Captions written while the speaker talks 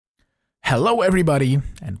Hello everybody,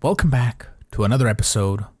 and welcome back to another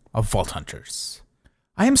episode of Vault Hunters.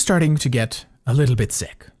 I am starting to get a little bit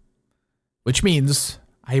sick, which means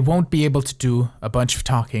I won't be able to do a bunch of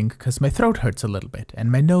talking because my throat hurts a little bit and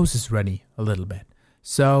my nose is runny a little bit.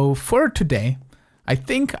 So for today, I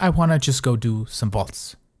think I want to just go do some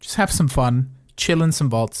vaults. Just have some fun, chill in some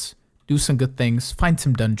vaults, do some good things, find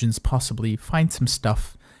some dungeons possibly, find some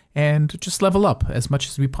stuff, and just level up as much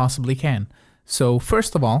as we possibly can. So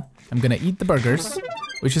first of all, I'm gonna eat the burgers,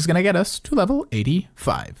 which is gonna get us to level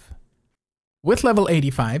 85. With level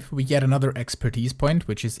 85, we get another expertise point,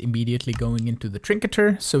 which is immediately going into the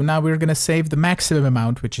trinketer. So now we're gonna save the maximum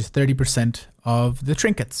amount, which is 30% of the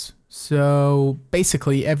trinkets. So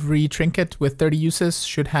basically every trinket with 30 uses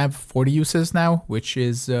should have 40 uses now, which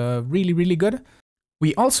is really, really good.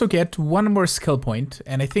 We also get one more skill point,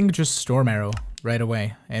 and I think just Storm Arrow right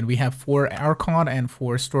away. And we have 4 Archon and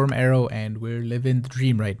 4 Storm Arrow, and we're living the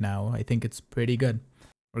dream right now. I think it's pretty good.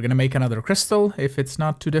 We're gonna make another crystal if it's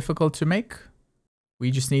not too difficult to make. We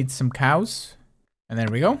just need some cows. And there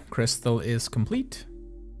we go. Crystal is complete.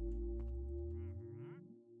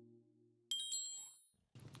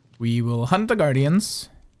 We will hunt the guardians.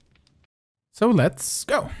 So let's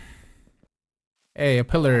go. Hey, a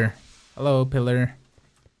pillar. Hello, pillar.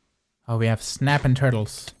 Oh, we have snapping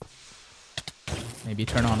turtles. Maybe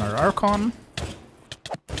turn on our Archon.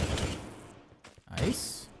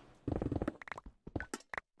 Nice.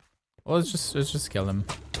 Well, let's just kill them.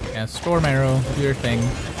 Yeah, Storm Arrow, do your thing.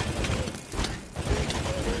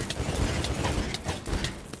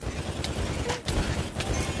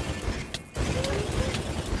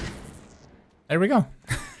 There we go.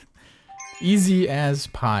 Easy as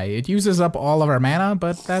pie. It uses up all of our mana,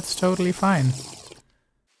 but that's totally fine.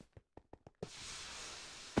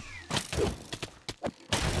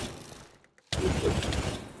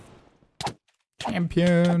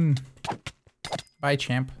 Champion! Bye,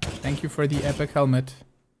 champ. Thank you for the epic helmet.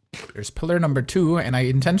 There's pillar number 2, and I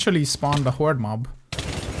intentionally spawned a horde mob.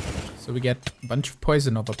 So we get a bunch of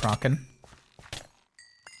poison over proccing.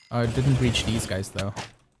 Oh, it didn't reach these guys, though.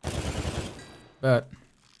 But...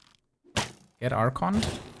 get Archon?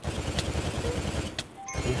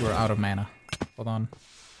 Oh, we're out of mana. Hold on.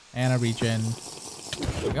 Mana regen.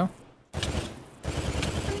 There we go.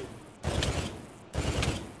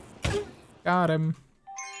 Got him.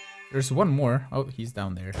 There's one more. Oh, he's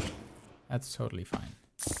down there. That's totally fine.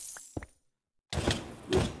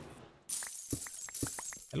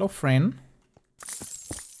 Hello, friend.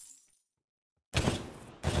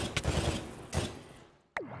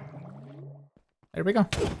 There we go.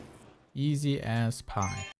 Easy as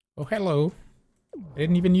pie. Oh, hello. I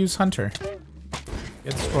didn't even use Hunter.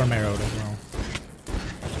 Get Storm Arrowed as well.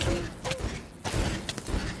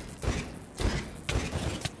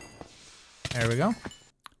 There we go.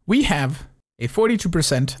 We have a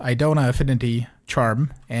 42% Idona Affinity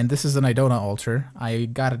Charm, and this is an Idona altar. I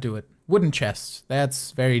gotta do it. Wooden chests.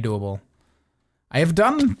 That's very doable. I have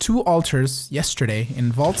done 2 altars yesterday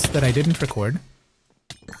in vaults that I didn't record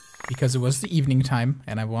because it was the evening time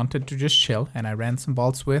and I wanted to just chill, and I ran some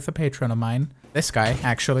vaults with a patron of mine. This guy,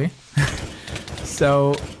 actually.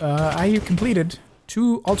 So I completed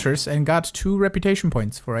 2 altars and got 2 reputation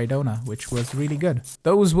points for Idona, which was really good.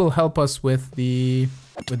 Those will help us with the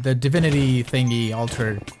divinity thingy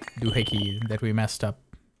altar doohickey that we messed up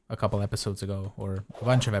a couple episodes ago, or a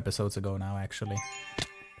bunch of episodes ago now, actually.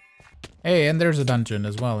 Hey, and there's a dungeon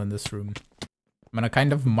as well in this room. I'm gonna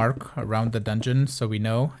kind of mark around the dungeon so we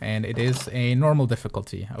know, and it is a normal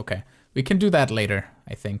difficulty. Okay, we can do that later,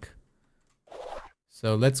 I think.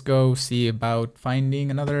 So let's go see about finding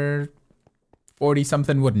another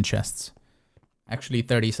 40-something wooden chests. Actually,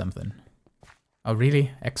 30-something. Oh,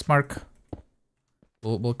 really? X mark?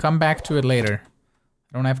 We'll come back to it later.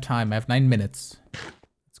 I don't have time. I have 9 minutes.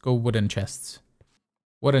 Let's go wooden chests.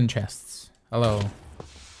 Wooden chests. Hello.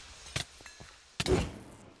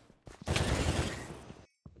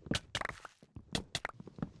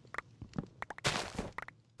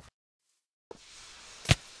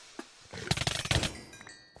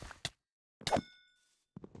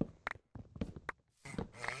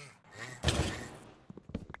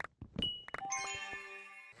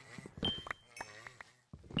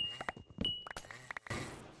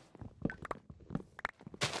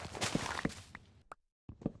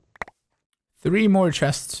 Three more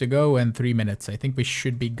chests to go and 3 minutes. I think we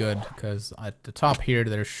should be good, because at the top here,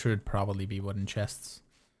 there should probably be wooden chests.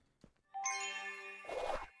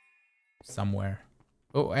 Somewhere.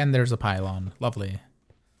 Oh, and there's a pylon. Lovely.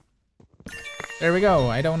 There we go.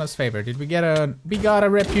 Idona's favor. Did we get a... We got a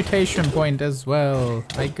reputation point as well.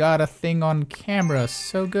 I got a thing on camera.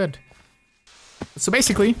 So good. So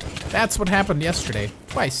basically, that's what happened yesterday.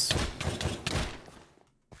 Twice.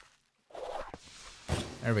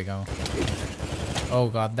 There we go. Oh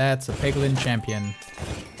god, that's a piglin champion.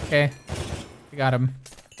 Okay. We got him.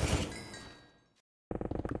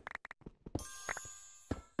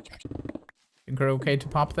 Think we're okay to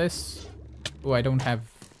pop this? Oh, I don't have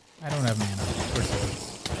mana for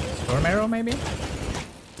swords. Storm arrow maybe?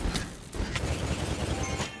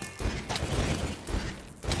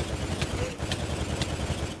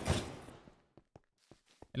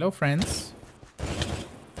 Hello, friends.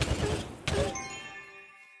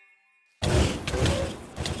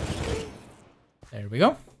 There we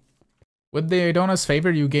go. With the Idona's favor,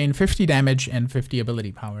 you gain 50 damage and 50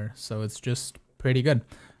 ability power, so it's just pretty good.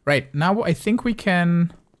 Right, now I think we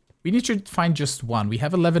need to find just one. We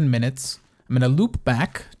have 11 minutes. I'm gonna loop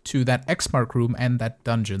back to that X mark room and that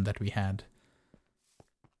dungeon that we had.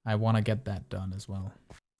 I wanna get that done as well.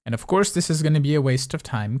 And of course, this is gonna be a waste of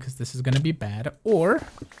time because this is gonna be bad, or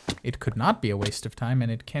it could not be a waste of time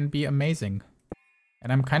and it can be amazing.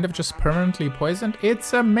 And I'm kind of just permanently poisoned.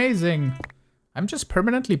 It's amazing. I'm just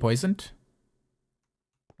permanently poisoned.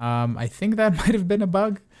 I think that might have been a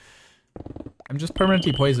bug. I'm just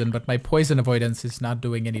permanently poisoned, but my poison avoidance is not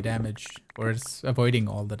doing any damage, or it's avoiding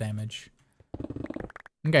all the damage.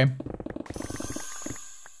 Okay.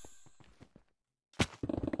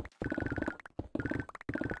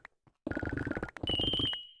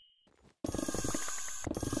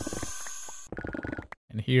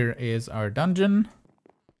 And here is our dungeon.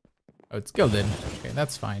 Oh, it's gilded. Okay,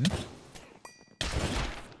 that's fine.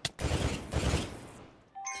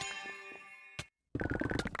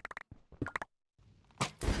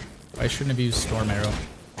 I shouldn't have used Storm Arrow.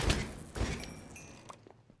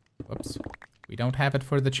 Whoops. We don't have it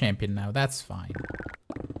for the champion now. That's fine.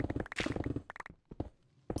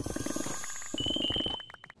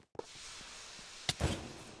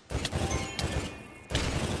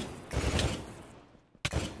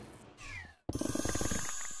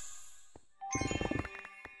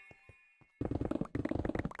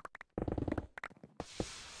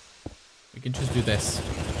 We can just do this.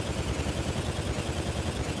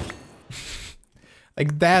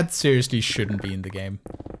 Like, that seriously shouldn't be in the game.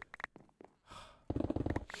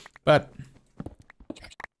 But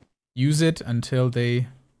use it until they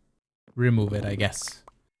remove it, I guess.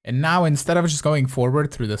 And now, instead of just going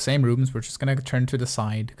forward through the same rooms, we're just gonna turn to the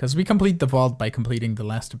side. Because we complete the vault by completing the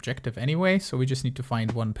last objective anyway, so we just need to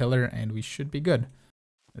find one pillar and we should be good.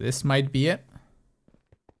 This might be it.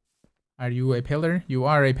 Are you a pillar? You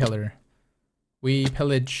are a pillar. We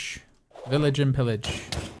pillage. Village and pillage.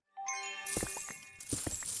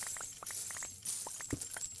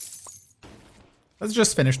 Let's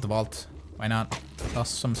just finish the vault. Why not?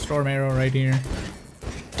 Toss some Storm Arrow right here.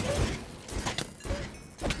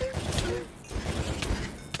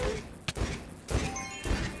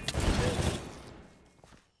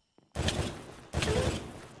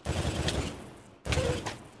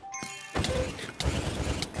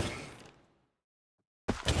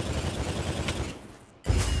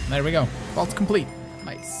 There we go. Vault's complete.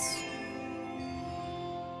 Nice.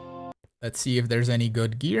 Let's see if there's any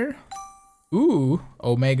good gear. Ooh,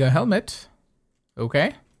 Omega helmet.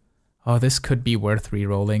 Okay. Oh, this could be worth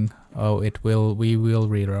re-rolling. Oh, it will. We will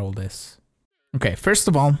re-roll this. Okay, first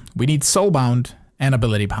of all, we need Soulbound and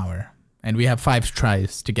ability power. And we have 5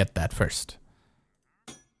 tries to get that first.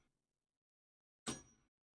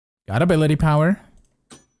 Got ability power.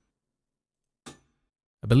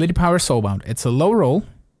 Ability power Soulbound. It's a low roll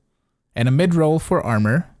and a mid roll for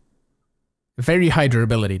armor. Very high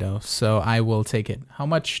durability though, so I will take it. How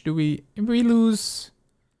much do we... If we lose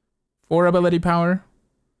 4 ability power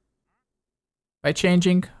by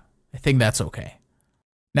changing, I think that's okay.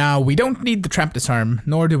 Now, we don't need the Trap Disarm,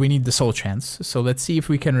 nor do we need the Soul Chance, so let's see if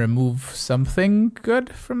we can remove something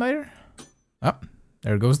good from there. Oh,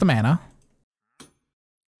 there goes the mana.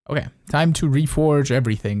 Okay, time to reforge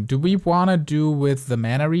everything. Do we want to do with the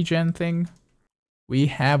mana regen thing? We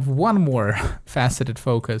have one more faceted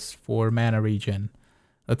focus for mana regen.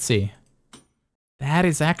 Let's see. That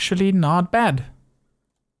is actually not bad.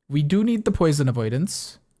 We do need the poison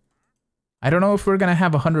avoidance. I don't know if we're gonna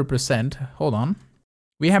have 100%. Hold on.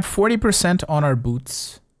 We have 40% on our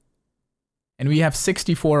boots. And we have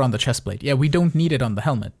 64 on the chestplate. Yeah, we don't need it on the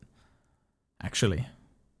helmet. Actually.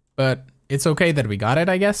 But it's okay that we got it,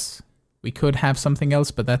 I guess. We could have something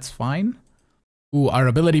else, but that's fine. Ooh, our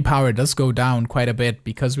ability power does go down quite a bit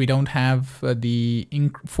because we don't have the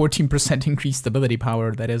 14% increased ability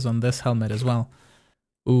power that is on this helmet as well.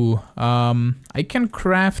 Ooh, I can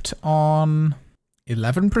craft on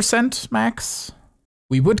 11% max.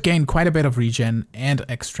 We would gain quite a bit of regen and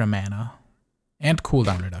extra mana. And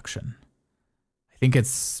cooldown reduction. I think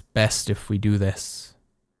it's best if we do this.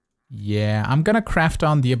 Yeah, I'm gonna craft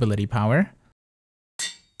on the ability power.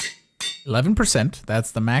 11%,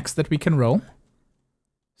 that's the max that we can roll.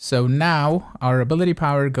 So now our ability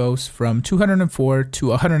power goes from 204 to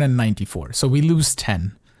 194. So we lose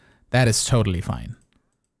 10. That is totally fine.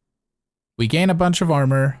 We gain a bunch of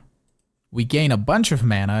armor. We gain a bunch of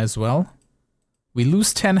mana as well. We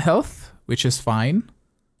lose 10 health, which is fine.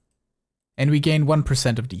 And we gain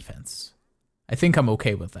 1% of defense. I think I'm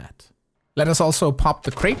okay with that. Let us also pop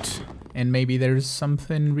the crate, and maybe there's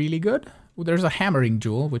something really good. Ooh, there's a hammering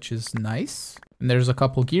jewel, which is nice. And there's a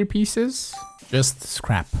couple gear pieces. Just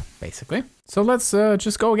scrap, basically. So let's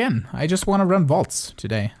just go again. I just want to run vaults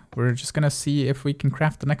today. We're just gonna see if we can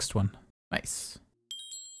craft the next one. Nice.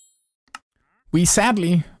 We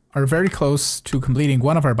sadly are very close to completing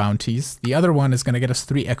one of our bounties. The other one is gonna get us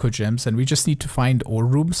 3 echo gems, and we just need to find ore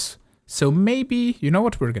rooms. So maybe, you know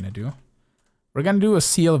what we're gonna do? We're gonna do a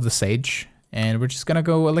Seal of the Sage, and we're just gonna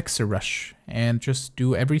go Elixir Rush, and just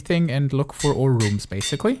do everything and look for ore rooms,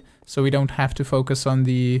 basically. So we don't have to focus on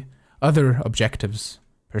the other objectives,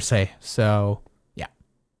 per se. So, yeah.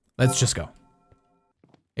 Let's just go.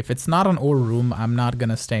 If it's not an ore room, I'm not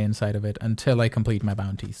gonna stay inside of it until I complete my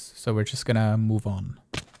bounties. So we're just gonna move on.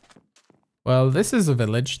 Well, this is a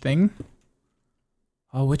village thing.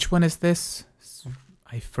 Oh, which one is this?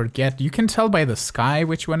 I forget. You can tell by the sky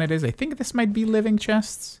which one it is. I think this might be living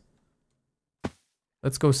chests.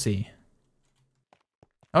 Let's go see.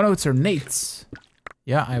 Oh no, it's ornates.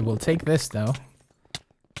 Yeah, I will take this though.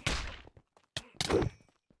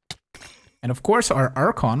 And of course our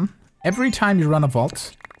Archon, every time you run a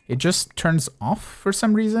vault, it just turns off for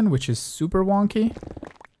some reason, which is super wonky.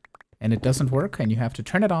 And it doesn't work, and you have to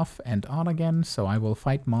turn it off and on again, so I will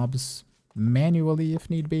fight mobs manually if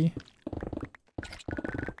need be.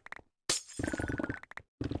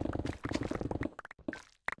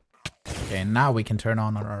 Okay, now we can turn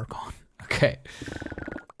on our Archon. Okay.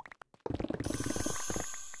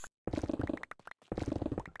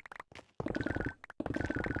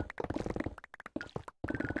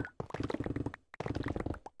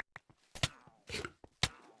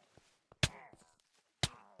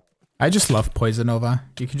 I just love Poison Nova.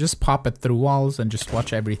 You can just pop it through walls and just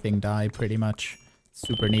watch everything die, pretty much.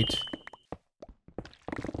 Super neat.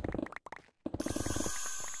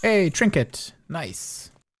 Hey, trinket. Nice.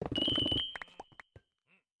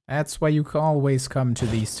 That's why you always come to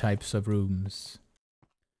these types of rooms.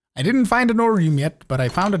 I didn't find an ore room yet, but I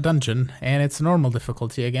found a dungeon, and it's normal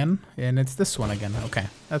difficulty again, and it's this one again. Okay,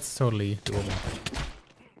 that's totally doable.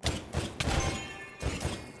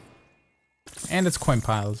 And it's coin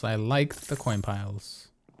piles. I like the coin piles.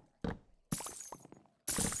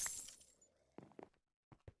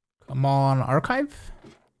 Come on, archive?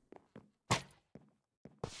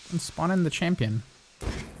 And spawn in the champion.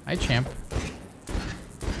 Hi, champ.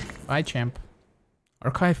 Bye, champ.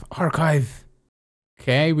 Archive, archive.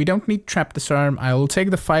 Okay, we don't need trap disarm. I will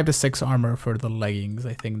take the 5 to 6 armor for the leggings.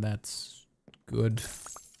 I think that's good.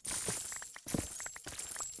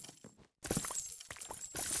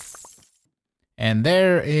 And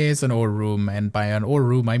there is an ore room, and by an ore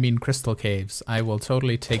room I mean crystal caves. I will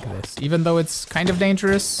totally take this, even though it's kind of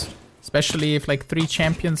dangerous, especially if like 3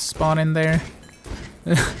 champions spawn in there.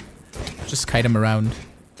 Just kite them around.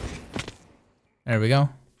 There we go.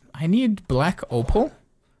 I need black opal,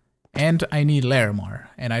 and I need Larimar,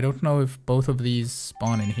 and I don't know if both of these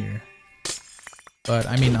spawn in here. But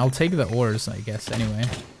I mean, I'll take the ores, I guess, anyway.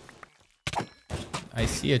 I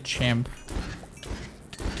see a champ.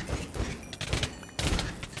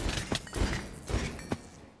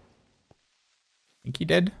 Think he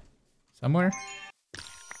dead? Somewhere?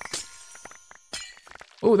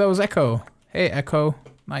 Oh, that was Echo. Hey, Echo.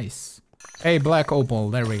 Nice. Hey, black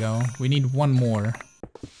opal. There we go. We need one more.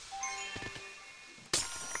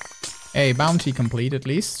 Hey, bounty complete at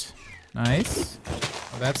least. Nice.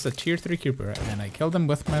 Well, that's a tier 3 creeper, and I killed him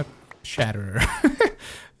with my shatterer.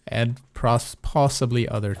 And possibly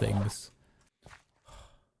other things.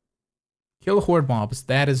 Kill horde mobs.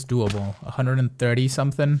 That is doable. 130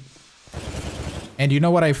 something. And you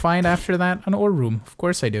know what I find after that? An ore room. Of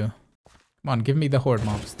course I do. Come on, give me the horde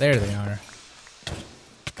mobs. There they are.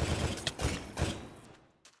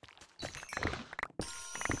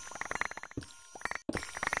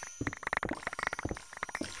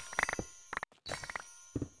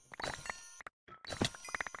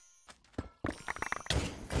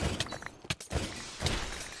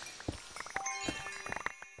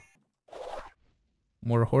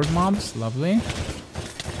 More horde mobs. Lovely.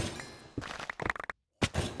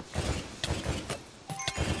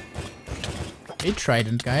 Hey,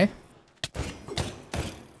 trident guy.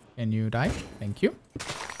 Can you die? Thank you.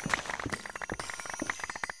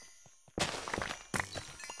 I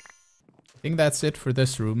think that's it for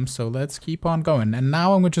this room, so let's keep on going. And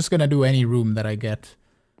now I'm just gonna do any room that I get,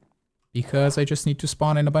 because I just need to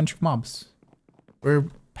spawn in a bunch of mobs. We're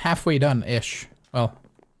halfway done-ish. Well,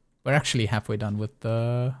 we're actually halfway done with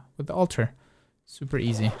the altar. Super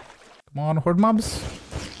easy. Come on, horde mobs.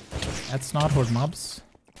 That's not horde mobs.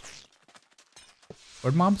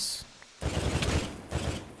 Horde mobs.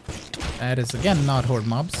 That is again not horde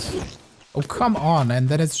mobs. Oh, come on. And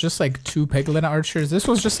then it's just like 2 piglin archers. This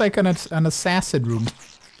was just like an assassin room.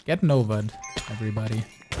 Get Nova'd, everybody.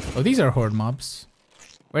 Oh, these are horde mobs.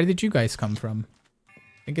 Where did you guys come from?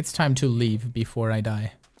 I think it's time to leave before I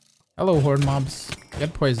die. Hello, horde mobs.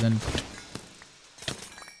 Get poisoned.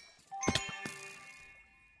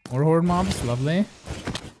 More horde mobs. Lovely.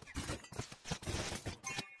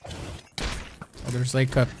 Oh, there's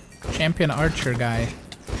like a champion archer guy.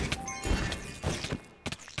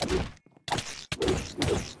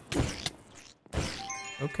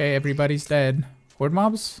 Okay, everybody's dead. Horde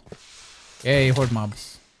mobs? Yay, horde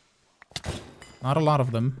mobs. Not a lot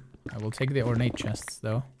of them. I will take the ornate chests,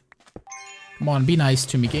 though. Come on, be nice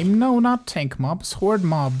to me, game. No, not tank mobs. Horde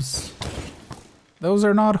mobs. Those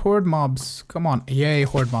are not horde mobs. Come on. Yay,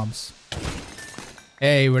 horde mobs.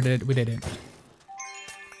 Hey, we did it.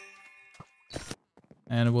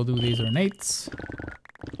 And we'll do these ornates.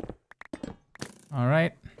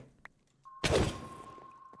 Alright.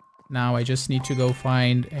 Now I just need to go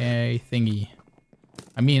find a thingy.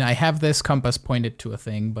 I mean, I have this compass pointed to a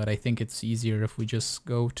thing, but I think it's easier if we just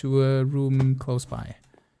go to a room close by.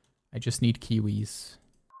 I just need kiwis.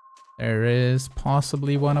 There is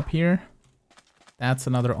possibly one up here. That's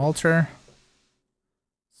another altar.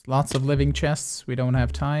 Lots of living chests. We don't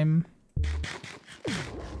have time.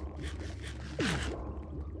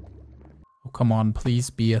 Oh, come on. Please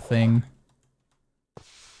be a thing.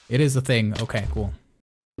 It is a thing. Okay, cool.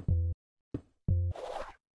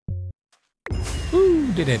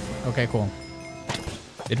 Woo, did it. Okay, cool.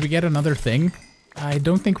 Did we get another thing? I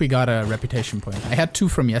don't think we got a reputation point. I had 2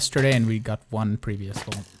 from yesterday and we got 1 previous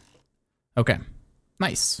vault. Okay,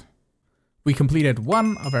 nice. We completed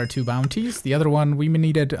 1 of our 2 bounties. The other one, we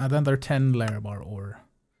needed another 10 Larabar ore.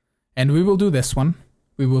 And we will do this one.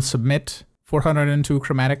 We will submit 402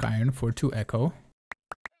 chromatic iron for 2 echo.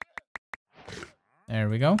 There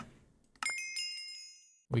we go.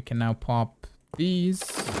 We can now pop these.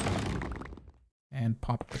 And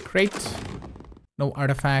pop the crate. No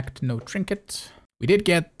artifact, no trinket. We did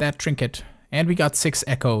get that trinket. And we got 6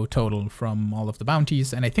 echo total from all of the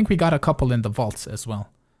bounties. And I think we got a couple in the vaults as well.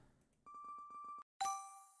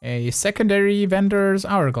 A secondary vendor's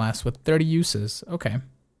hourglass with 30 uses. Okay.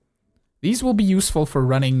 These will be useful for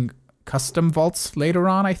running custom vaults later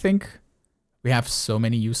on, I think. We have so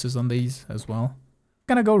many uses on these as well.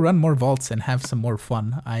 I'm gonna go run more vaults and have some more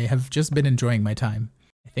fun. I have just been enjoying my time.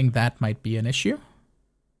 I think that might be an issue.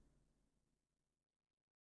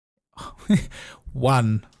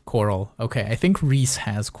 1 coral. Okay, I think Reese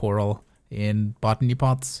has coral in botany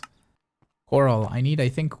pots. Coral. I need, I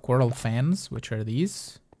think, coral fans, which are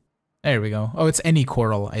these. There we go. Oh, it's any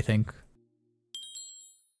coral, I think.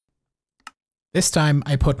 This time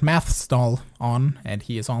I put Math's doll on, and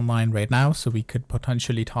he is online right now, so we could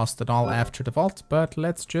potentially toss the doll after the vault, but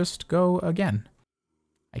let's just go again.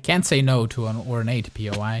 I can't say no to an ornate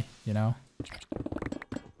POI, you know?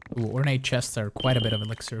 Ooh, ornate chests are quite a bit of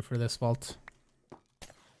elixir for this vault.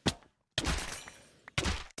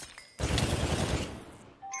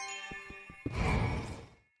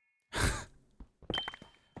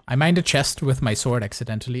 I mined a chest with my sword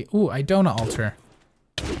accidentally. Ooh, Idona altar.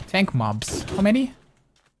 Tank mobs. How many?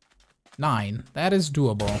 9. That is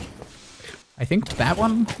doable. I think that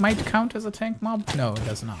one might count as a tank mob. No, it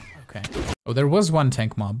does not. Okay. Oh, there was 1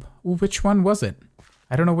 tank mob. Ooh, which one was it?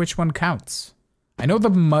 I don't know which one counts. I know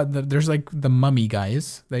there's like the mummy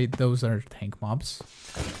guys. Those are tank mobs.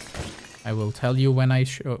 I will tell you when I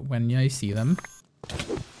see them.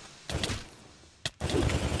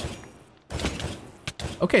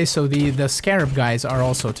 Okay, so the scarab guys are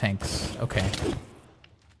also tanks. Okay.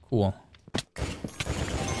 Cool.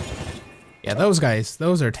 Yeah, those guys,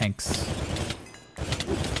 those are tanks.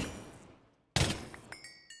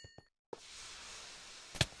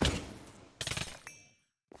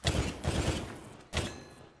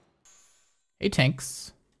 Hey,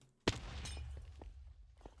 tanks.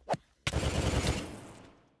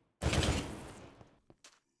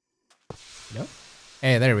 Yep.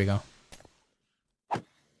 Hey, there we go.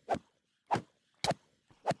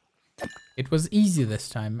 It was easy this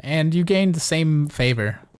time, and you gained the same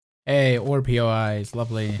favor. Hey, ore POIs,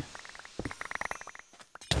 lovely.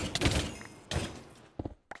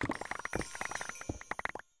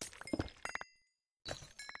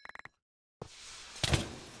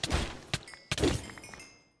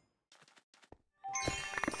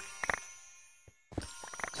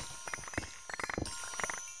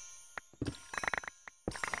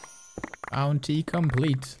 Bounty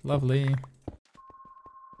complete. Lovely.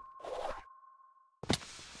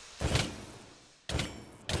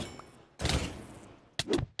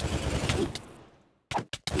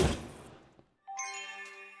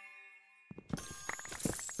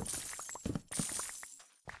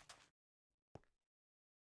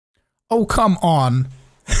 Oh, come on.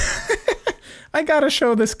 I gotta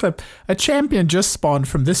show this clip. A champion just spawned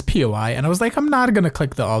from this POI, and I was like, I'm not gonna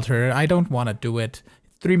click the altar. I don't want to do it.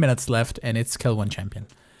 3 minutes left, and it's kill one champion.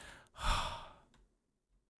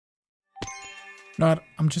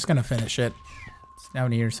 I'm just gonna finish it. It's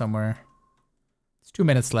down here somewhere. It's 2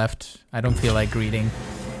 minutes left. I don't feel like greeting.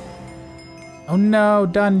 Oh no,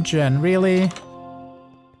 dungeon, really?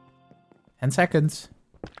 10 seconds.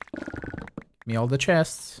 Give me all the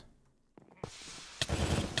chests.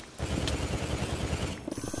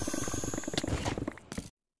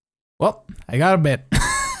 Well, I got a bit.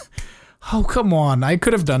 Oh, come on. I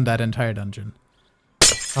could have done that entire dungeon.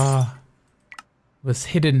 Was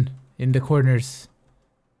hidden in the corners.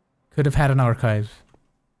 Could have had an archive.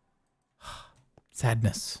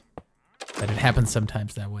 Sadness. But it happens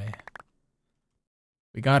sometimes that way.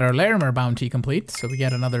 We got our Larimer bounty complete, so we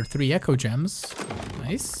get another 3 echo gems.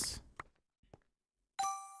 Nice.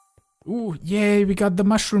 Ooh, yay, we got the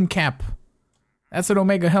mushroom cap. That's an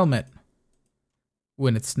Omega helmet. Ooh,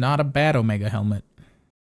 and it's not a bad Omega helmet.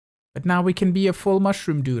 But now we can be a full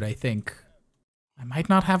mushroom dude, I think. I might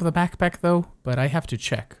not have the backpack though, but I have to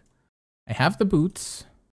check. I have the boots.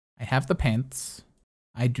 I have the pants.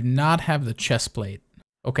 I do not have the chest plate.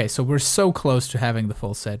 Okay, so we're so close to having the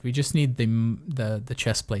full set. We just need the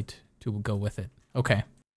chest plate to go with it. Okay.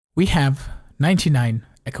 We have 99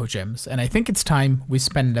 echo gems, and I think it's time we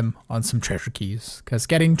spend them on some treasure keys, because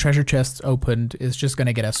getting treasure chests opened is just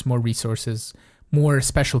gonna get us more resources, more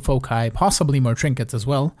special foci, possibly more trinkets as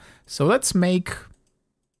well. So let's make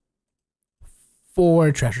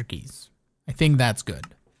 4 treasure keys. I think that's good.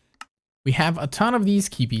 We have a ton of these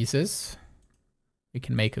key pieces. We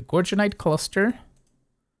can make a Gorgonite cluster.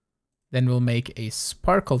 Then we'll make a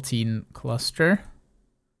Sparkletine cluster.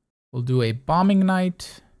 We'll do a Bombing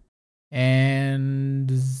Night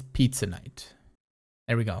and Pizza Night.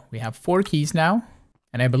 There we go. We have 4 keys now.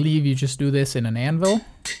 And I believe you just do this in an anvil.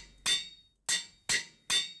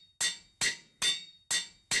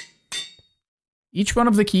 Each one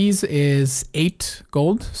of the keys is 8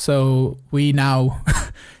 gold. So we now,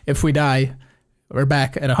 if we die, we're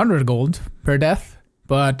back at 100 gold per death.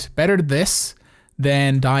 But better this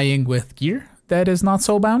than dying with gear that is not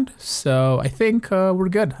soulbound. So I think we're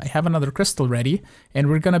good. I have another crystal ready, and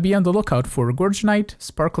we're gonna be on the lookout for Gorgonite,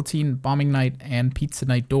 Sparkletine, Bombing Night, and Pizza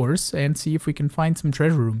Night doors, and see if we can find some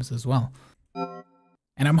treasure rooms as well.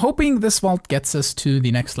 And I'm hoping this vault gets us to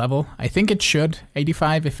the next level. I think it should,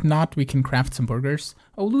 85. If not, we can craft some burgers.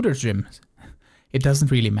 Oh, Looter's Gym. It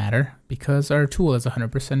doesn't really matter, because our tool is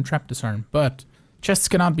 100% trap disarm, but chests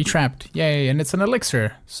cannot be trapped. Yay, and it's an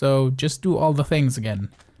elixir, so just do all the things again.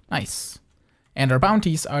 Nice. And our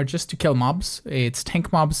bounties are just to kill mobs. It's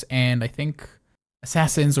tank mobs and I think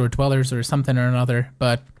assassins or dwellers or something or another,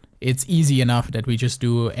 but it's easy enough that we just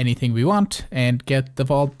do anything we want and get the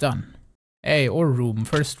vault done. Hey, or room,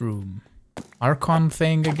 first room. Archon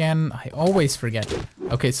thing again, I always forget.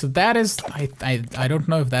 Okay, so that is, I don't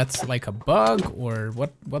know if that's like a bug or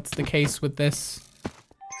what's the case with this.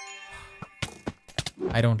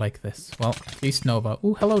 I don't like this. Well, at least Nova.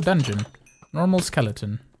 Ooh, hello dungeon. Normal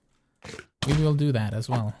skeleton. Maybe we'll do that as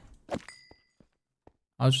well.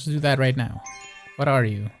 I'll just do that right now. What are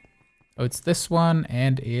you? Oh, it's this one,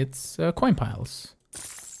 and it's coin piles.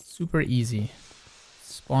 Super easy.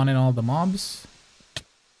 Spawn in all the mobs.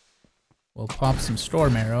 We'll pop some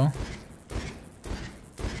storm arrow.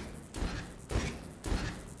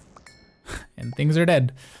 And things are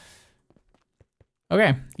dead.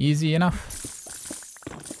 Okay, easy enough.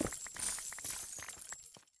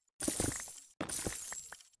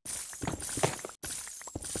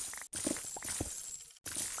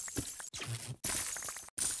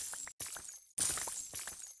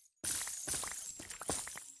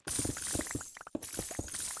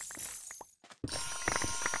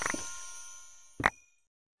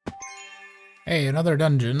 Hey, another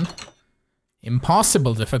dungeon.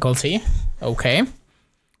 Impossible difficulty. Okay.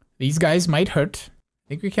 These guys might hurt.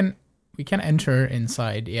 I think we can enter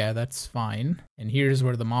inside. Yeah, that's fine. And here's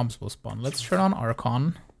where the mobs will spawn. Let's turn on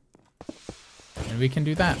Archon. And we can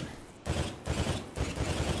do that.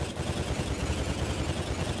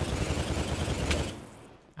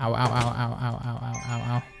 Ow, ow, ow, ow, ow, ow, ow,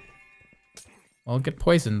 ow, ow. Well, get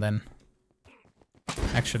poisoned then.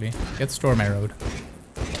 Actually, get storm arrowed.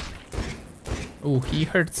 Oh, he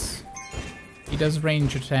hurts. He does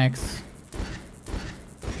range attacks.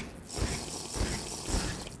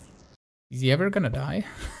 Is he ever gonna die?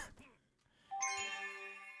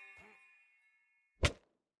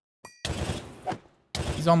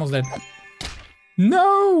 He's almost dead.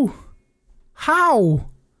 No! How?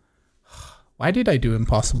 Why did I do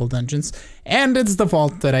impossible dungeons? And it's the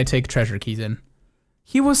vault that I take treasure keys in.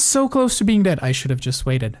 He was so close to being dead. I should have just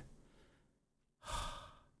waited.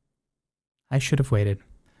 I should have waited.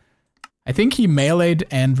 I think he meleeed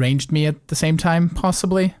and ranged me at the same time,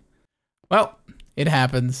 possibly. Well, it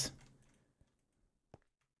happens.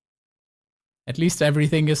 At least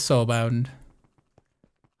everything is soulbound.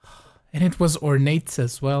 And it was ornate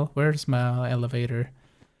as well. Where's my elevator?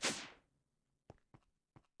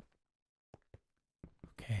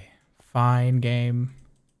 Okay, fine game.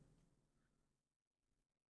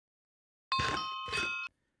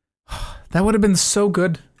 That would have been so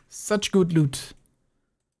good. Such good loot.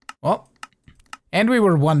 Well, and we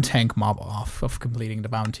were one tank mob off of completing the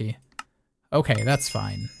bounty. Okay, that's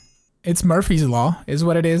fine. It's Murphy's Law, is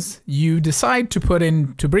what it is. You decide to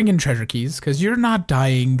bring in treasure keys, because you're not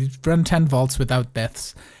dying, run 10 vaults without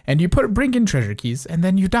deaths, and you bring in treasure keys, and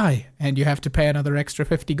then you die, and you have to pay another extra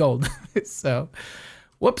 50 gold. So,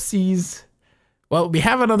 whoopsies. Well, we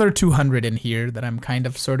have another 200 in here that I'm kind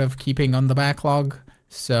of sort of keeping on the backlog,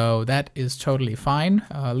 so that is totally fine.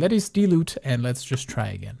 Let us deloot, and let's just try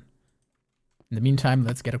again. In the meantime,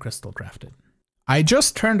 let's get a crystal crafted. I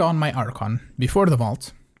just turned on my Archon before the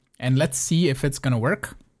vault. And let's see if it's gonna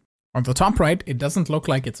work. On the top right, it doesn't look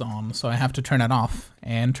like it's on, so I have to turn it off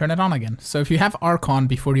and turn it on again. So if you have Archon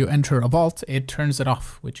before you enter a vault, it turns it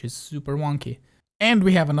off, which is super wonky. And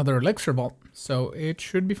we have another elixir vault, so it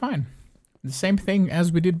should be fine. The same thing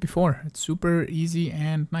as we did before. It's super easy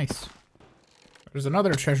and nice. There's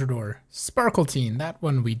another treasure door. Sparkletine, that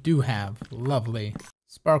one we do have. Lovely.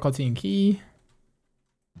 Sparkletine key.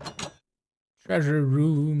 Treasure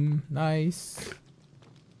room, nice.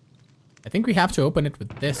 I think we have to open it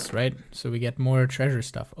with this, right? So we get more treasure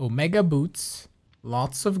stuff. Omega boots.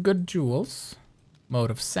 Lots of good jewels.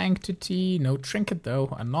 Mode of sanctity. No trinket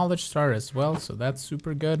though. A knowledge star as well, so that's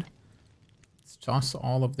super good. Let's toss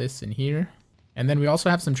all of this in here. And then we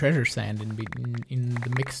also have some treasure sand in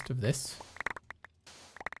the mix of this.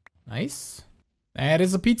 Nice. That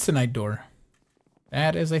is a pizza night door.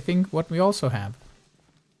 That is, I think, what we also have.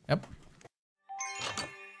 Yep.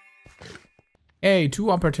 Hey, 2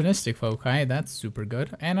 opportunistic foci, that's super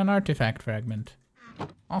good. And an artifact fragment.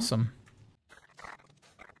 Awesome.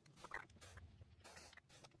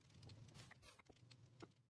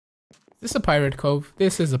 Is this a pirate cove?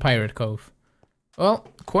 This is a pirate cove. Well,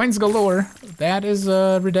 coins galore. That is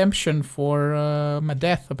a redemption for my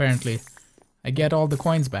death, apparently. I get all the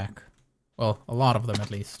coins back. Well, a lot of them at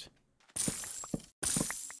least.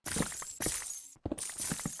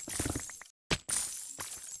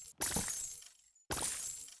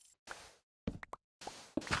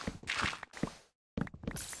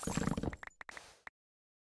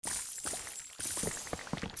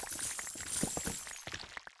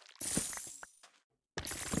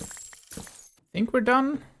 Think we're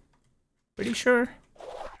done. Pretty sure.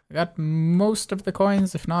 I got most of the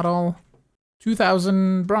coins, if not all.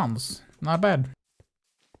 2,000 bronze. Not bad.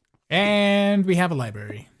 And we have a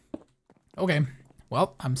library. Okay.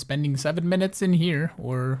 Well, I'm spending 7 minutes in here,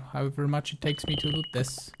 or however much it takes me to loot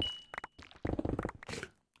this.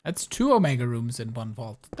 That's 2 Omega rooms in one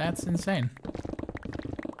vault. That's insane.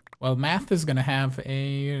 Well, math is gonna have an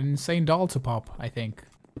insane doll to pop, I think.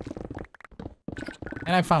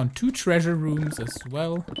 And I found 2 treasure rooms as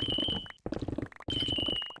well.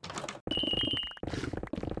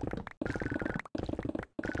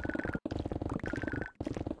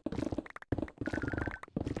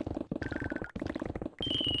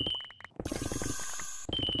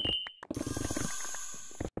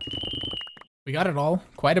 We got it all,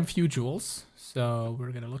 quite a few jewels, so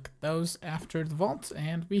we're gonna look at those after the vault,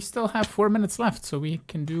 and we still have 4 minutes left, so we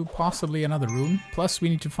can do possibly another room, plus we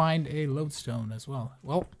need to find a lodestone as well.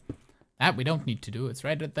 Well, that we don't need to do, it's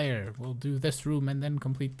right there. We'll do this room and then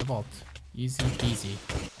complete the vault. Easy peasy.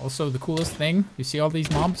 Also, the coolest thing, you see all these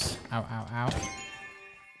mobs? Ow, ow,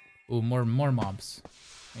 ow. Ooh, more mobs.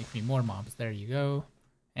 Make me more mobs, there you go.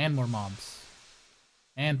 And more mobs.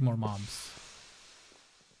 And more mobs.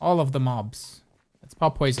 All of the mobs. Let's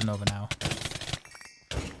pop Poison Nova now.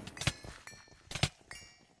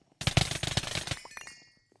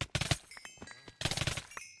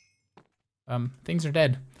 Things are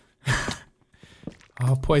dead.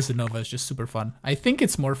 Oh, Poison Nova is just super fun. I think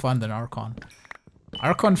it's more fun than Archon.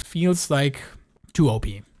 Archon feels like too OP.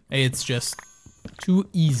 It's just too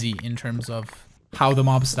easy in terms of how the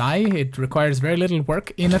mobs die. It requires very little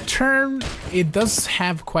work. In a turn, it does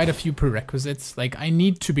have quite a few prerequisites. Like, I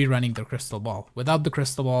need to be running the crystal ball. Without the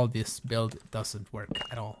crystal ball, this build doesn't work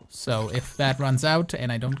at all. So if that runs out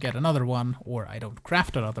and I don't get another one, or I don't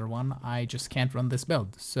craft another one, I just can't run this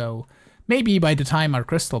build. So maybe by the time our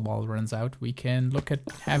crystal ball runs out, we can look at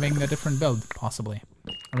having a different build, possibly.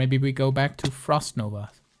 Or maybe we go back to Frost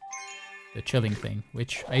Nova, the chilling thing,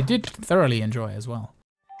 which I did thoroughly enjoy as well.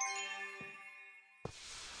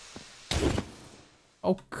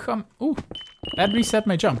 Oh, come... Ooh, that reset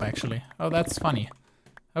my jump, actually. Oh, that's funny.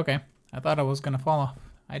 Okay, I thought I was gonna fall off.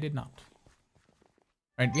 I did not.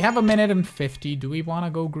 Alright, we have 1 minute and 50. Do we want to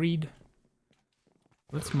go greed?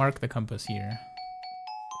 Let's mark the compass here.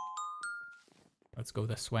 Let's go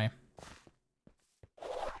this way.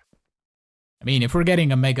 I mean, if we're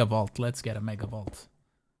getting a mega vault, let's get a mega vault.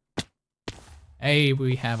 Hey,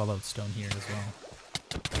 we have a lodestone here as well.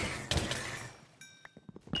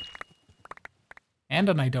 And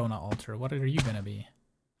an Idona altar. What are you gonna be?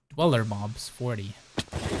 Dweller mobs, 40.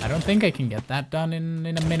 I don't think I can get that done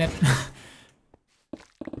in a minute.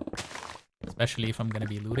 Especially if I'm gonna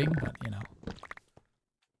be looting, but you know.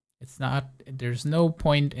 It's not, there's no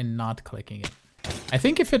point in not clicking it. I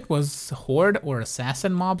think if it was Horde or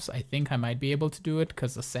Assassin mobs, I think I might be able to do it,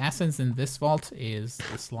 because Assassins in this vault is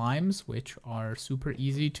the slimes, which are super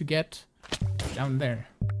easy to get. Down there.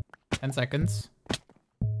 10 seconds.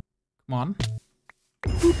 Come on.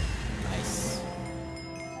 Nice.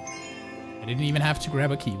 I didn't even have to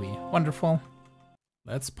grab a kiwi. Wonderful.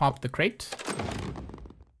 Let's pop the crate.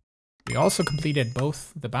 We also completed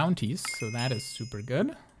both the bounties, so that is super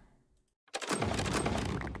good.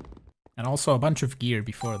 And also a bunch of gear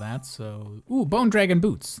before that, so... Ooh, Bone Dragon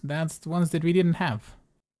boots. That's the ones that we didn't have.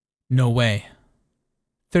 No way.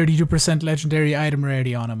 32% legendary item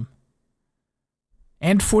rarity on them.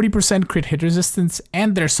 And 40% crit hit resistance,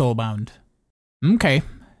 and they're soulbound. Okay.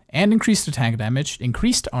 And increased attack damage,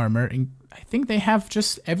 increased armor. I think they have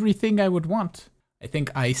just everything I would want. I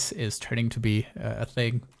think ice is turning to be a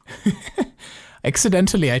thing.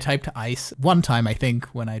 Accidentally, I typed ice one time, I think,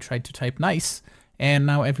 when I tried to type nice. And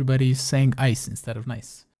now everybody's saying ice instead of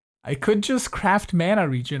nice. I could just craft mana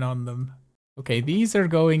regen on them. Okay, these are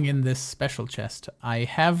going in this special chest. I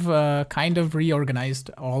have kind of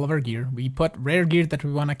reorganized all of our gear. We put rare gear that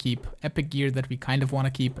we want to keep, epic gear that we kind of want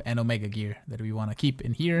to keep, and omega gear that we want to keep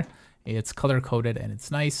in here. It's color-coded and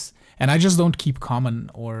it's nice. And I just don't keep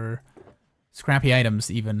common or scrappy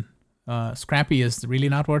items even. Scrappy is really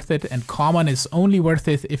not worth it, and common is only worth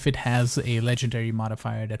it if it has a legendary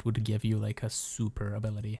modifier that would give you like a super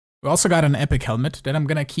ability. We also got an epic helmet that I'm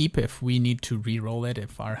gonna keep if we need to re-roll it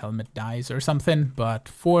if our helmet dies or something, but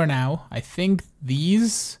for now, I think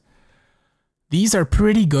these are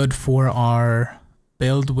pretty good for our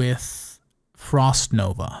build with Frost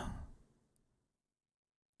Nova.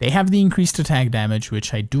 They have the increased attack damage,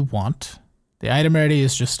 which I do want. The item rarity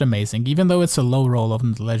is just amazing. Even though it's a low roll of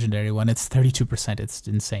the legendary one, it's 32%. It's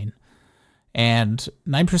insane. And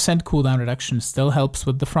 9% cooldown reduction still helps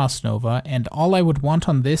with the Frost Nova. And all I would want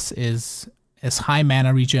on this is as high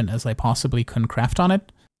mana regen as I possibly can craft on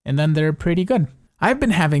it. And then they're pretty good. I've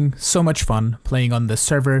been having so much fun playing on this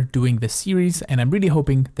server, doing this series, and I'm really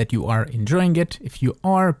hoping that you are enjoying it. If you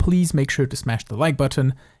are, please make sure to smash the like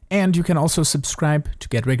button. And you can also subscribe to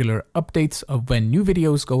get regular updates of when new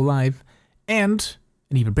videos go live. And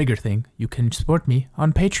an even bigger thing, you can support me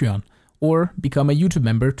on Patreon or become a YouTube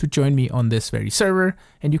member to join me on this very server,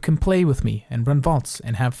 and you can play with me and run vaults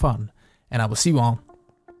and have fun. And I will see you all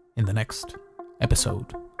in the next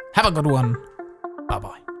episode. Have a good one.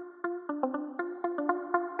 Bye-bye.